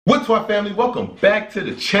Whaatwaa family, welcome back to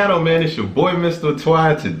the channel, man. It's your boy Mr.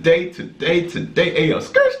 Whaatwaa. Today, hey yo,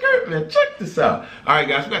 skirt, man, check this out. Alright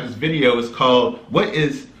guys, we got this video. It's called What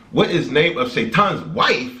is name of Shaitan's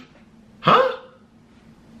wife? Huh?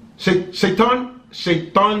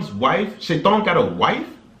 Shaitan's wife? Shaitan got a wife?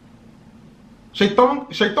 Shaitan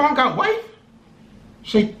got wife?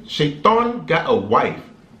 Shaitan got a wife.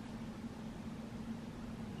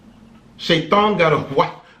 Shaitan got a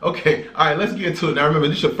wife. Okay, alright, let's get into it. Now remember,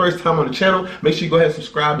 this is your first time on the channel. Make sure you go ahead and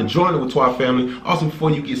subscribe and join the Whaatwaa family. Also, before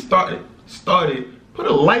you get started, put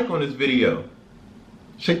a like on this video.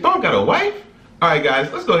 Shaitan got a wife? Alright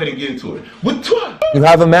guys, let's go ahead and get into it. Whaatwaa! You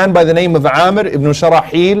have a man by the name of Amr ibn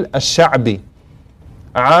Sharahil s.a.w.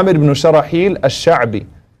 Amr ibn Sharahil s.a.w.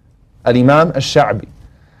 Al-Imam s.a.w.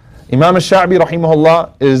 Imam s.a.w.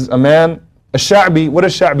 rahimahullah is a man. S.a.w. What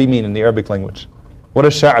does s.a.w. mean in the Arabic language? What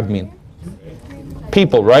does s.a.w. mean?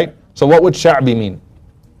 People, right? So what would s.a.w. mean?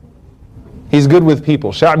 He's good with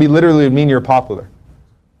people. S.a.w. literally would mean you're popular.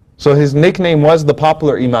 So his nickname was the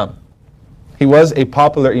popular Imam. He was a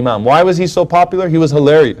popular Imam. Why was he so popular? He was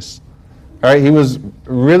hilarious. All right? He was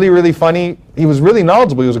really, really funny. He was really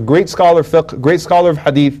knowledgeable. He was a great scholar of fiqh, great scholar of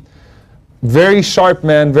hadith, very sharp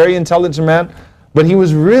man, very intelligent man. But he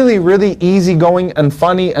was really, really easygoing and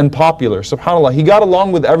funny and popular. SubhanAllah. He got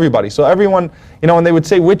along with everybody. So everyone, when they would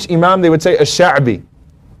say which Imam, they would say s.a.w.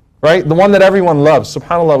 Right? The one that everyone loves.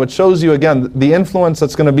 SubhanAllah. Which shows you again, the influence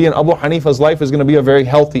that's going to be in Abu Hanifa's life is going to be a very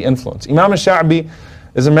healthy influence. Imam s.a.w.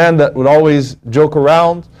 is a man that would always joke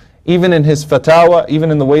around, even in his fatawa,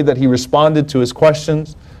 even in the way that he responded to his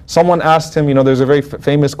questions. Someone asked him, there's a very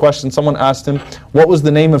famous question. Someone asked him, what was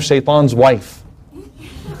the name of Shaitan's wife?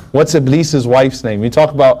 What's Iblis's wife's name? You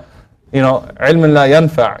talk about, ilm la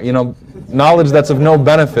yanfa', knowledge that's of no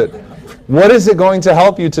benefit. What is it going to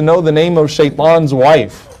help you to know the name of Shaitan's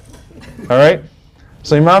wife? All right?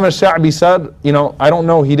 So Imam s.a.w. said, I don't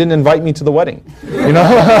know, he didn't invite me to the wedding.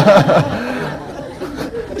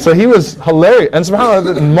 So he was hilarious. And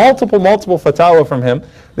subhanAllah, multiple fatwa from him,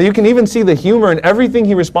 that you can even see the humor in everything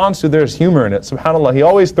he responds to. There's humor in it. SubhanAllah, he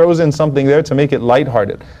always throws in something there to make it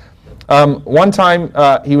lighthearted. One time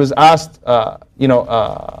he was asked, one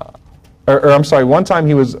time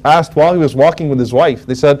he was asked while he was walking with his wife,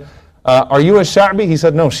 they said, are you a s.a.w? He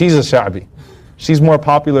said, no, she's a s.a.w. She's more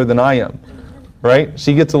popular than I am, right?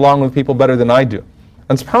 She gets along with people better than I do.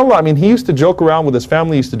 And subhanAllah, he used to joke around with his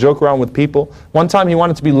family, he used to joke around with people. One time he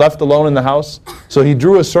wanted to be left alone in the house, so he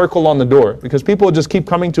drew a circle on the door, because people would just keep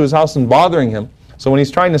coming to his house and bothering him. So when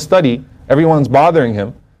he's trying to study, everyone's bothering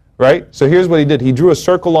him. Right? So here's what he did. He drew a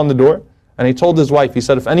circle on the door and he told his wife, he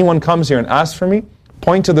said, if anyone comes here and asks for me,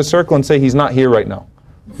 point to the circle and say he's not here right now.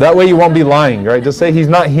 That way you won't be lying, right? Just say he's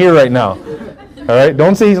not here right now. All right?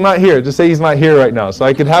 Don't say he's not here. Just say he's not here right now, so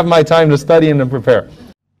I could have my time to study and to prepare.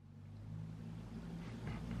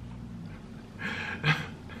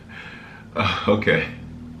 Okay.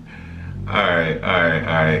 All right.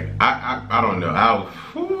 I don't know.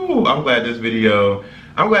 I'm glad this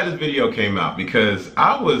video came out, because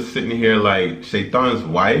I was sitting here like, Shaitan's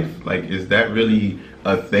wife, like, is that really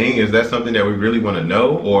a thing? Is that something that we really want to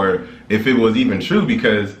know? Or if it was even true,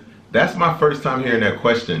 because that's my first time hearing that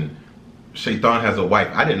question. Shaitan has a wife.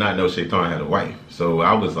 I did not know Shaitan had a wife. So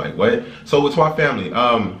I was like, what? So Whaatwaa family,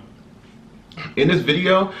 in this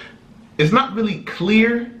video, it's not really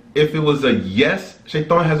clear if it was a yes,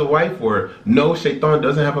 Shaitan has a wife, or no, Shaitan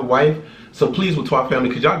doesn't have a wife. So please, Whaatwaa family,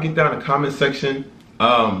 could y'all get down in the comment section?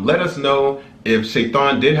 Let us know if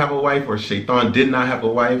Shaitan did have a wife or Shaitan did not have a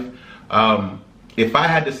wife. If I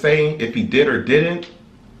had to say if he did or didn't,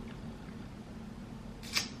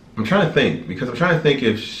 I'm trying to think, because I'm trying to think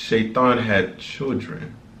if Shaitan had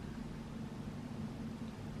children.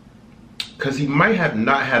 Because he might have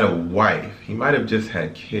not had a wife. He might have just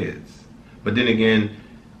had kids. But then again,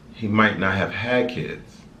 he might not have had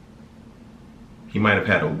kids. He might have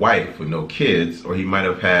had a wife with no kids, or he might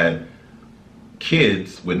have had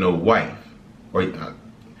kids with no wife, or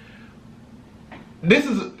this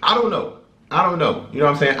is, I don't know, you know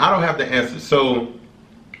what I'm saying? I don't have the answer. So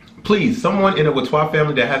please, someone in the Whaatwaa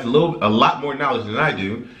family that has a lot more knowledge than I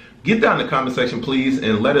do, get down in the comment section please,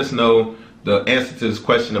 and let us know the answer to this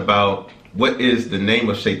question about what is the name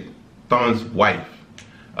of Shaitan's wife.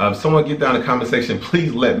 Someone get down in the comment section,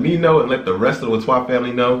 please let me know and let the rest of the Whaatwaa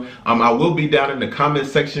family know. I will be down in the comment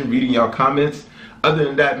section reading y'all comments. Other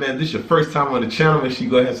than that, man, this is your first time on the channel, make sure you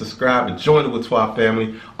go ahead and subscribe and join the Whaatwaa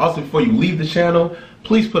family. Also, before you leave the channel,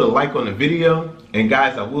 please put a like on the video. And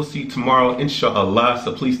guys, I will see you tomorrow, inshallah.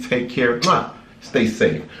 So please take care. Stay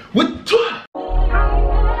safe. Whaatwaa!